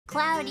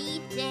Cloudy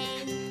day,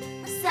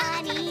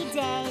 sunny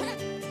day.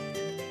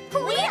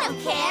 We don't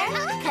care,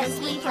 'cause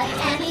we play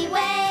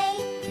anyway.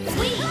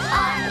 We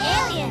are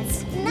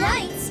aliens,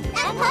 knights,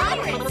 and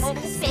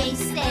pirates,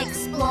 space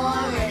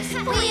explorers.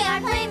 We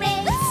are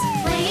playmates,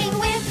 playing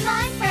with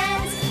my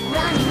friends,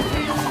 running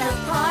through the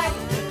park.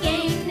 The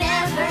game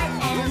never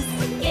ends,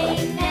 the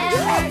game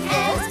never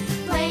ends.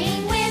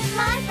 Playing with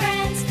my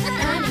friends,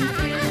 running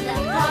through the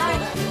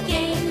park. The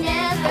game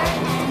never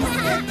ends,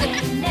 the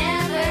game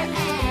never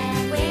ends.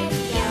 With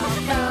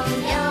Yoko,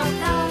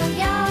 Yoko,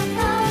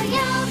 Yoko,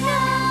 Yoko.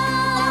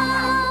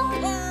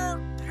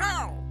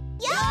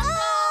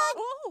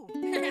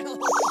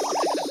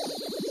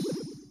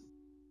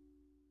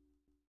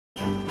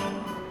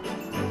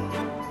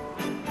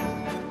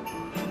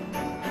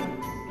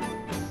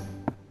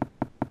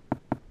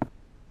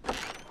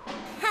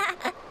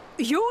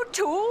 You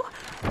two?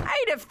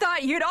 I'd have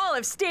thought you'd all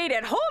have stayed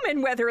at home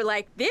in weather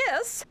like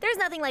this. There's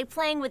nothing like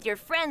playing with your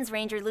friends,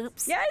 Ranger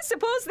Loops. Yeah, I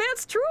suppose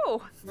that's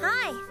true.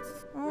 Hi.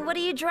 What are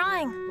you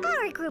drawing?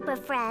 Our group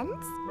of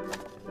friends.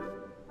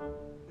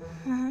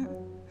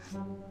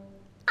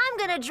 I'm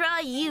gonna draw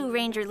you,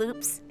 Ranger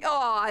Loops.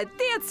 Aw,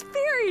 that's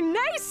very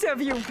nice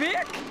of you,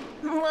 Vik.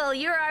 Well,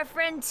 you're our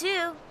friend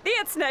too.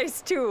 That's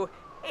nice too.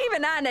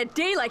 Even on a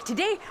day like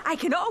today, I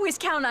can always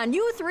count on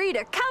you three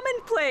to come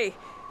and play.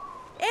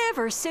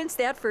 Ever since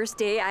that first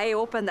day I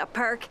opened the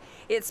park,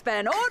 it's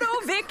been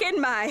Oto, Vik,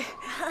 and Mai.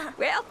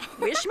 Well,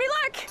 wish me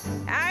luck.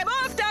 I'm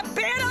off to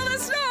battle the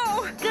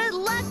snow. Good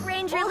luck,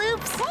 Ranger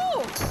Loops.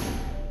 Oh!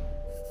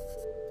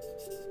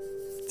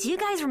 Do you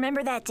guys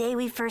remember that day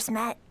we first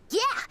met?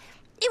 Yeah,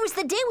 it was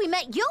the day we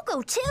met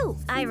Yoko, too.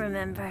 I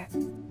remember.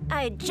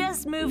 I had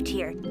just moved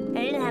here. I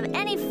didn't have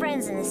any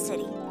friends in the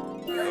city.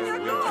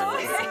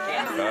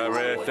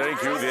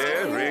 Thank you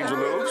there, Ranger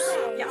Loops.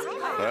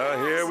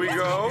 Here we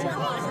go.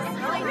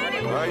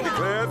 I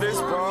declare this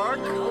park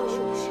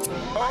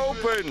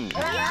open.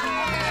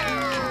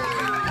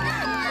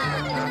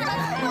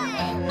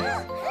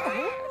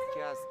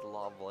 Just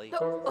lovely.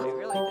 You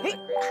really did a great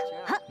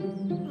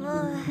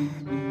job.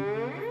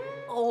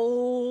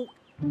 Oh.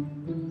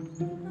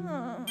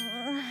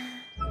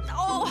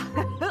 Oh.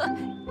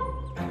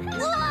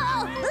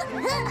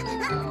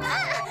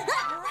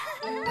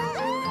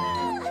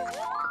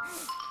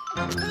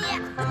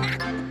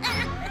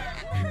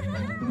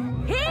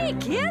 Hey,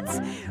 kids!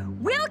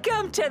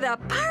 Welcome to the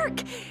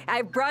park!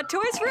 I've brought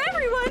toys for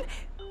everyone.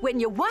 When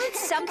you want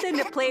something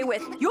to play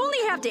with, you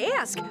only have to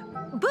ask.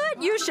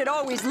 But you should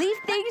always leave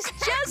things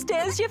just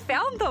as you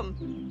found them.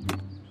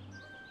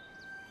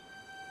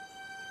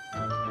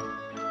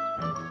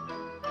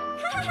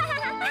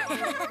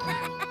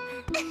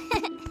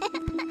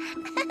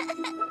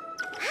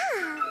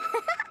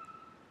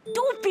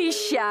 Don't be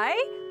shy.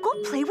 Go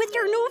play with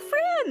your new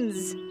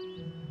friends.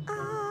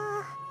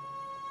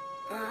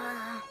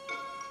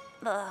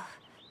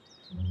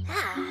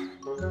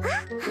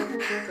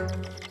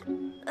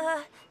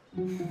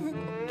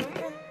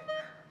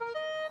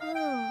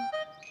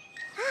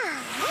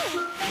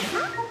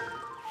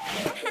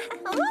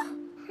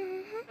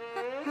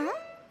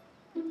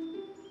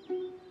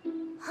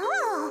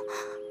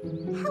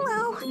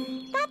 Hello,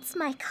 that's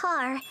my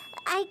car.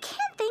 I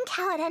can't think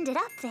how it ended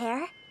up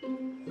there.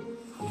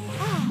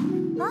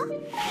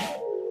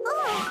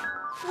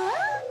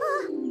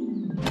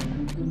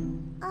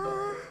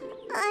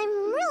 I'm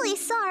really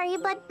sorry,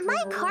 but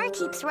my car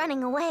keeps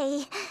running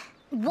away.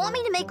 Want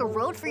me to make a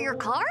road for your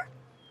car?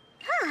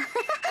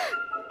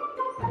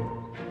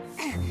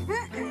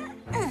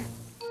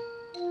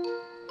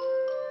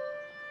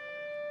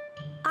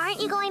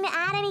 Aren't you going to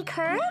add any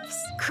curves?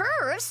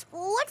 Curves?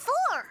 What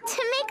for?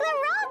 To make the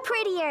road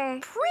prettier.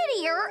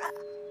 Prettier?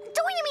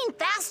 Don't you mean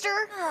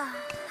faster?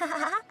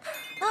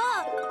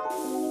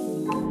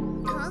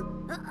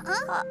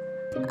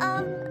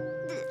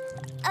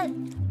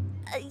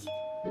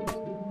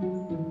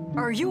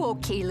 Are you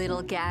okay,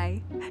 little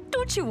guy?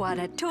 Don't you want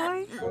a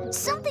toy?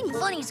 Something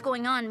funny's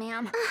going on,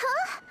 ma'am.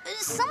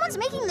 Someone's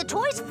making the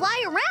toys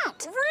fly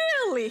around.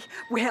 Really?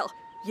 Well,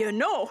 you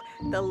know,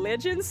 the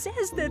legend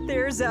says that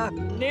there's a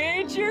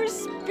nature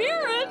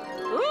spirit.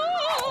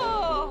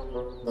 Oh!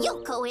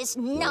 Yoko is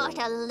not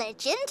a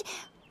legend.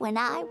 When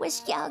I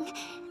was young,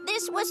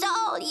 this was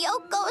all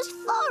Yoko's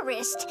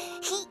forest.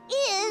 He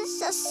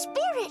is a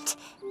spirit,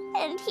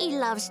 and he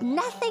loves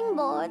nothing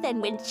more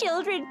than when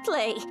children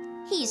play.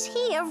 He's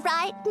here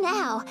right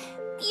now.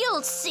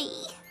 You'll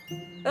see.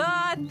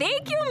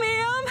 Thank you,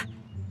 ma'am.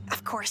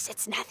 Of course,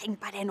 it's nothing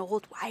but an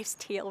old wives'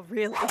 tale,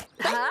 really. But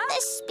the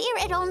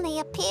spirit only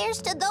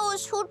appears to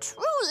those who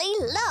truly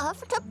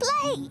love to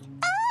play.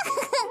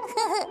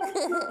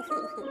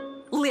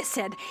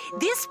 Listen,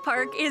 this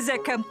park is a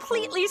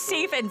completely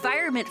safe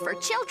environment for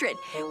children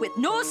with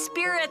no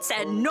spirits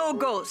and no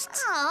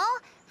ghosts. Oh,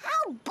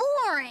 how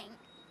boring.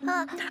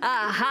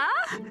 Uh-huh.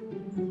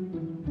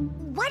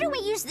 Why don't we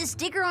use this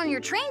digger on your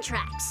train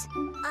tracks?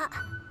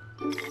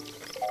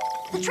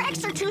 The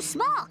tracks are too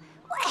small.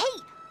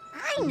 Hey,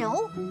 I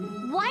know.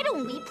 Why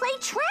don't we play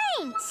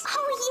trains?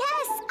 Oh,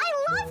 yes. I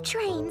love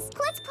trains.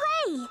 Let's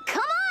play.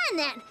 Come on,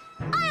 then.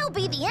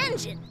 still be the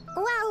engine.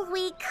 Well,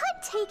 we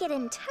could take it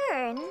in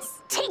turns.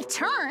 Take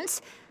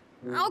turns?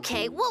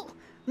 Okay, well,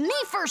 me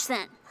first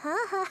then.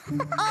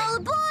 All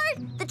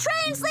aboard! The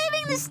train's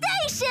leaving the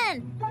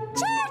station!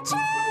 Choo-choo!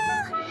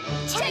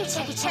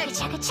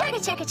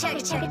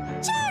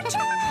 Chugga-chugga-chugga-chugga-chugga-chugga-chugga-chugga!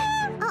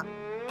 Choo-choo!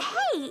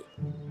 Hey,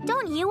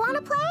 don't you want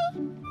to play?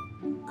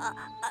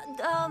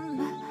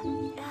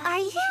 Are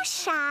you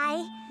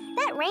shy?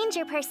 That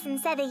ranger person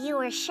said that you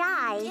were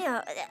shy.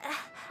 Yeah.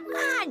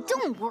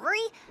 Don't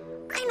worry.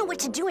 I know what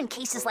to do in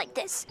cases like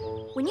this.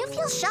 When you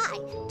feel shy,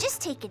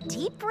 just take a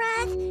deep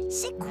breath,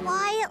 sit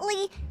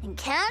quietly, and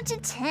count to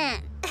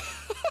 10.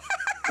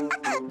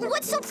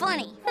 What's so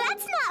funny?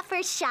 That's not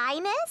for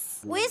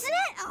shyness. Well, isn't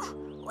it? Oh,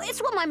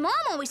 it's what my mom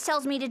always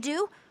tells me to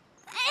do.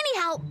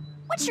 Anyhow,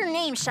 what's your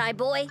name, shy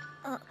boy?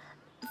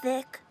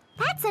 Vic.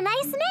 That's a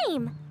nice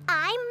name.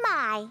 I'm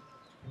Mai.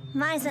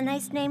 Mai's a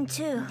nice name,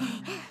 too.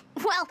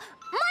 Well,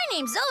 my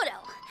name's Oto.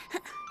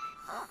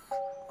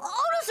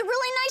 Oto's a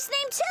really nice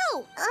name,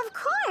 too. Of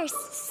course.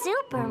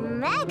 Super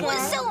mega.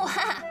 Well, so,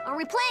 are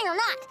we playing or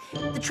not?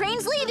 The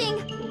train's leaving.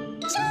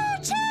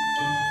 Choo-choo!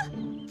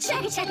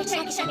 Chugga, chugga,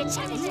 chugga, chugga,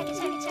 chugga, chugga,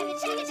 chugga, chugga, chugga,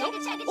 chugga,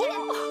 chugga, chugga.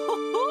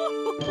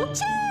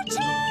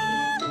 Choo-choo!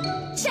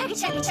 Chugga,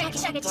 chugga, chugga,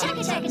 chugga,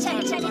 chugga, chugga,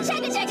 chugga, chugga,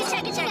 chugga, chugga,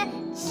 chugga, chugga.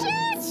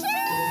 Choo-choo!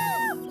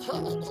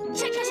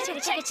 Chugga,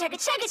 chugga, chugga, chugga,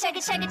 chugga, chugga,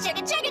 chugga, chugga, chugga, chugga, chugga,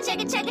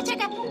 chugga.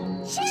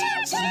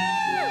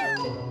 Choo-choo!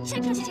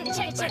 Chugga, chugga, chugga,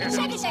 chugga,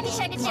 chugga, chugga,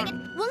 chugga, chugga.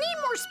 We'll need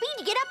more speed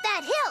to get up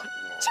that hill.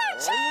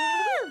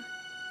 Choo-choo!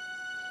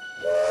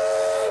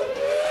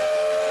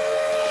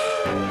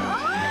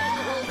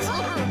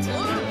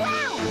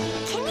 Wow!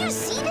 Can you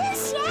see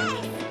this?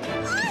 Yes!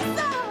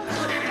 Awesome!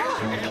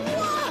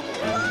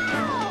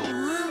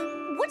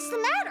 Wow! What's the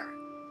matter?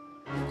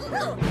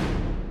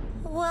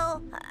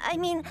 Well, I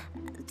mean,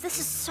 this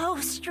is so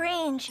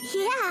strange.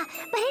 Yeah,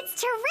 but it's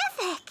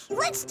terrific.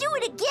 Let's do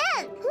it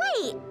again.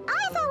 Wait,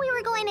 I thought we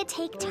were going to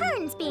take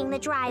turns being the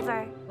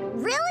driver.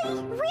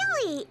 Really?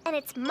 Really? And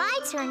it's my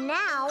turn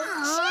now.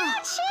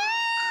 Choo-choo!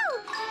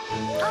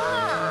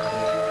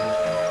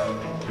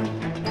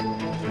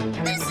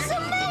 This is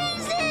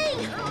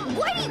amazing!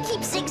 Why do you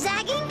keep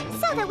zigzagging?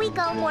 So that we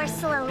go more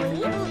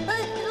slowly.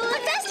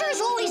 But faster is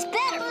always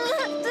better.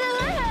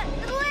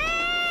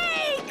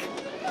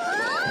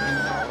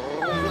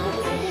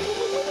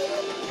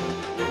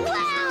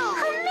 Wow!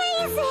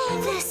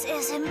 Amazing! This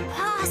is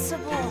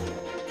impossible.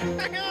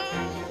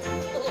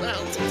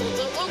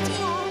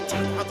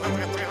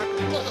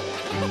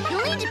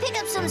 You'll need to pick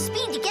up some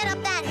speed to get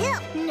up that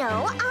hill.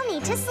 No, I'll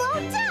need to slow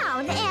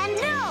down and...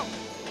 No!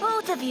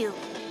 Both of you,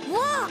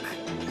 look!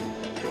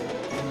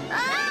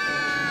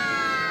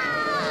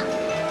 Ah!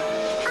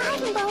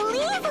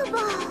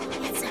 Unbelievable!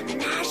 It's a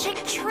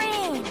magic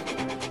train.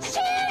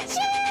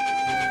 Choo-choo!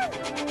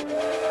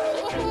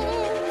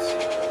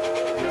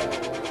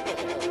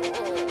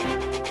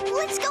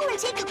 Let's go and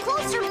take a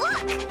closer look.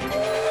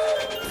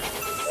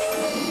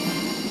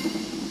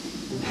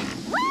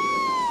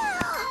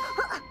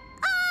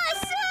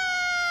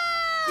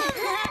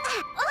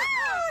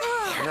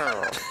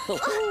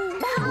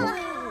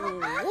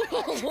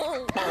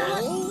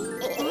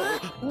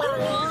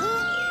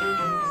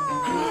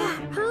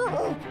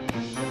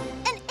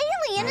 An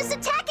alien is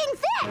attacking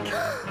Vik!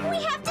 We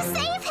have to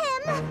save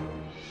him!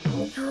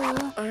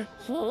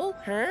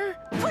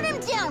 Put him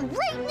down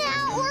right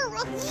now,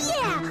 or...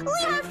 Yeah!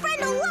 Leave our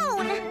friend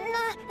alone!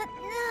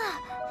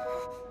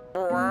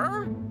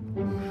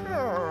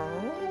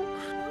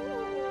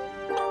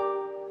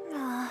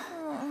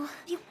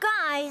 You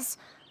guys,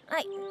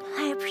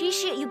 I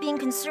appreciate you being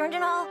concerned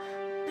and all,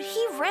 but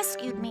he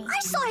rescued me. I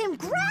saw him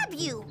grab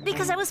you!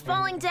 Because I was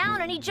falling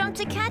down and he jumped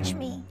to catch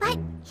me. But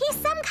he's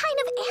some kind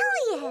of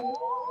alien!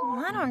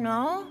 I don't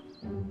know.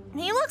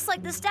 He looks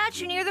like the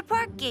statue near the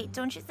park gate,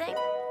 don't you think?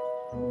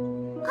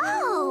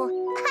 Oh,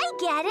 I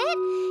get it.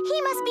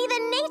 He must be the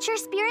nature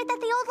spirit that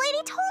the old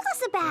lady told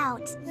us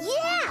about.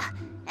 Yeah,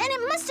 and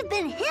it must have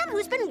been him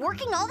who's been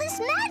working all this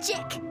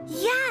magic.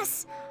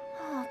 Yes!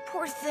 Oh,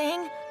 poor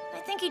thing. I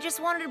think he just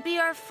wanted to be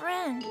our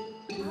friend.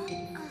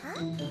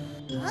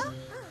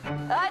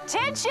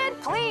 Attention,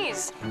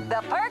 please.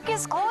 The park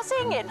is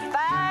closing in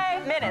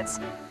 5 minutes.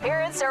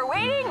 Parents are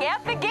waiting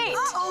at the gate.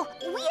 Uh-oh,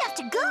 we have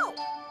to go.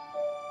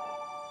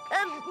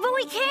 But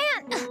we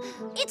can't.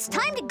 It's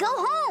time to go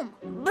home.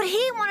 But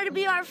he wanted to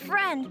be our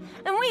friend,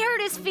 and we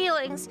hurt his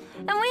feelings.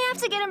 And we have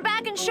to get him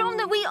back and show him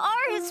that we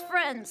are his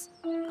friends.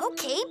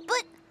 Okay,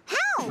 but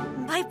how?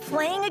 By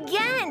playing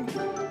again.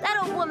 That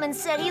old woman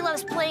said he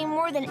loves playing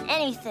more than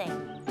anything.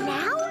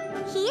 Now?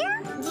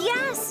 Here?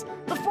 Yes,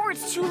 before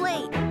it's too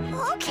late.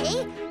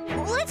 Okay,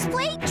 let's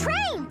play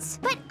trains.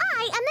 But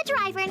I am the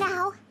driver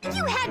now.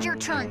 You had your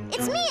turn.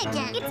 It's me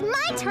again. It's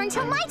my turn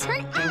till my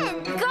turn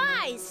ends.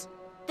 Guys,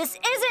 this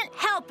isn't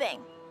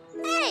helping.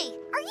 Hey,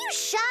 are you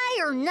shy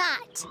or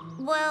not?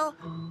 Well,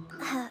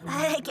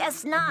 I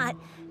guess not,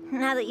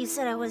 now that you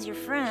said I was your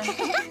friend.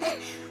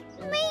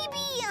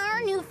 Maybe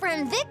our new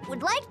friend Vik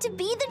would like to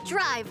be the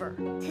driver.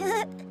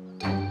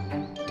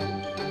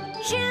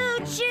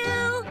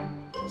 Choo-choo!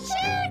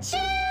 Choo-choo!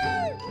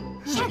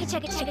 Chugga,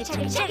 check it, check it, check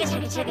it, check it,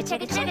 check it, check it,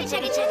 check it, check it,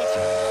 check it, check it.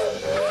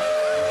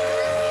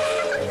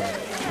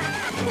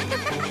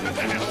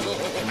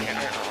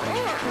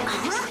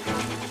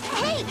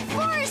 Hey,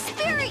 forest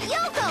spirit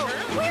Yoko,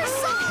 we're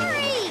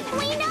sorry.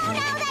 We know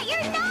now that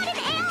you're not an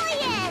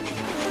alien.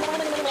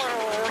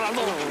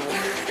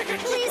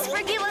 Please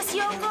forgive us,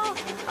 Yoko.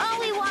 All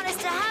we want is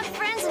to have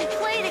friends and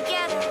play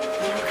together.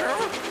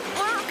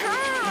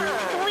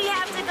 We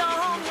have to go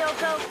home,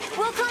 Yoko.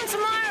 We'll come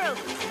tomorrow.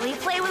 Will you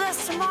play with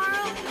us tomorrow?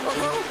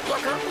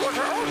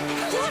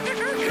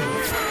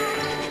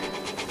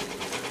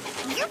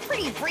 You're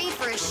pretty brave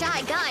for a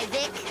shy guy,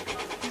 Vic.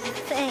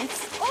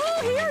 Thanks.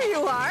 Oh, here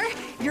you are.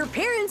 Your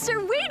parents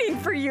are waiting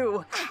for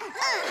you.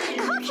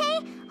 Okay,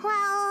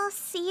 well,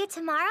 see you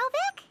tomorrow,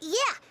 Vic?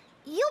 Yeah,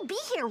 you'll be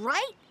here,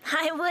 right?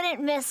 I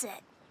wouldn't miss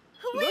it.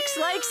 Looks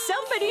like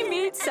somebody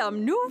made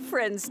some new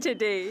friends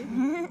today.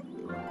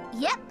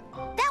 Yep,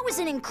 that was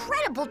an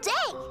incredible day.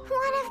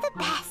 One of the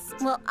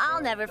best. Well,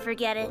 I'll never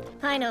forget it.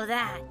 I know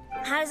that.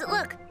 How does it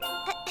look?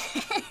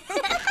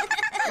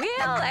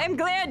 Well, I'm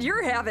glad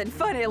you're having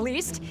fun at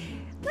least.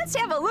 Let's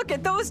have a look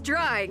at those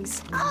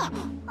drawings.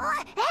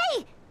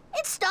 Hey,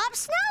 it stopped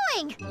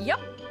snowing. Yep,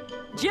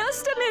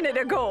 just a minute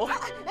ago.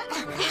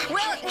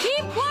 Well,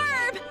 keep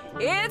warm.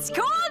 It's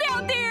cold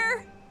out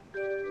there.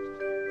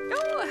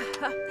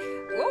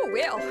 Oh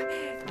well,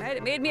 might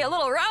have made me a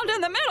little round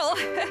in the middle.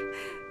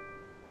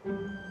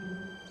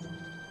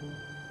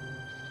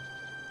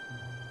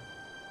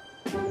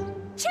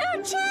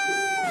 Choo-choo!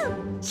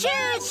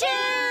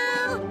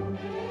 Choo-choo!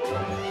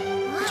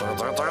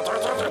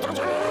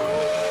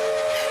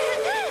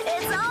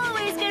 It's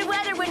always good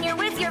weather when you're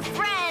with your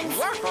friends.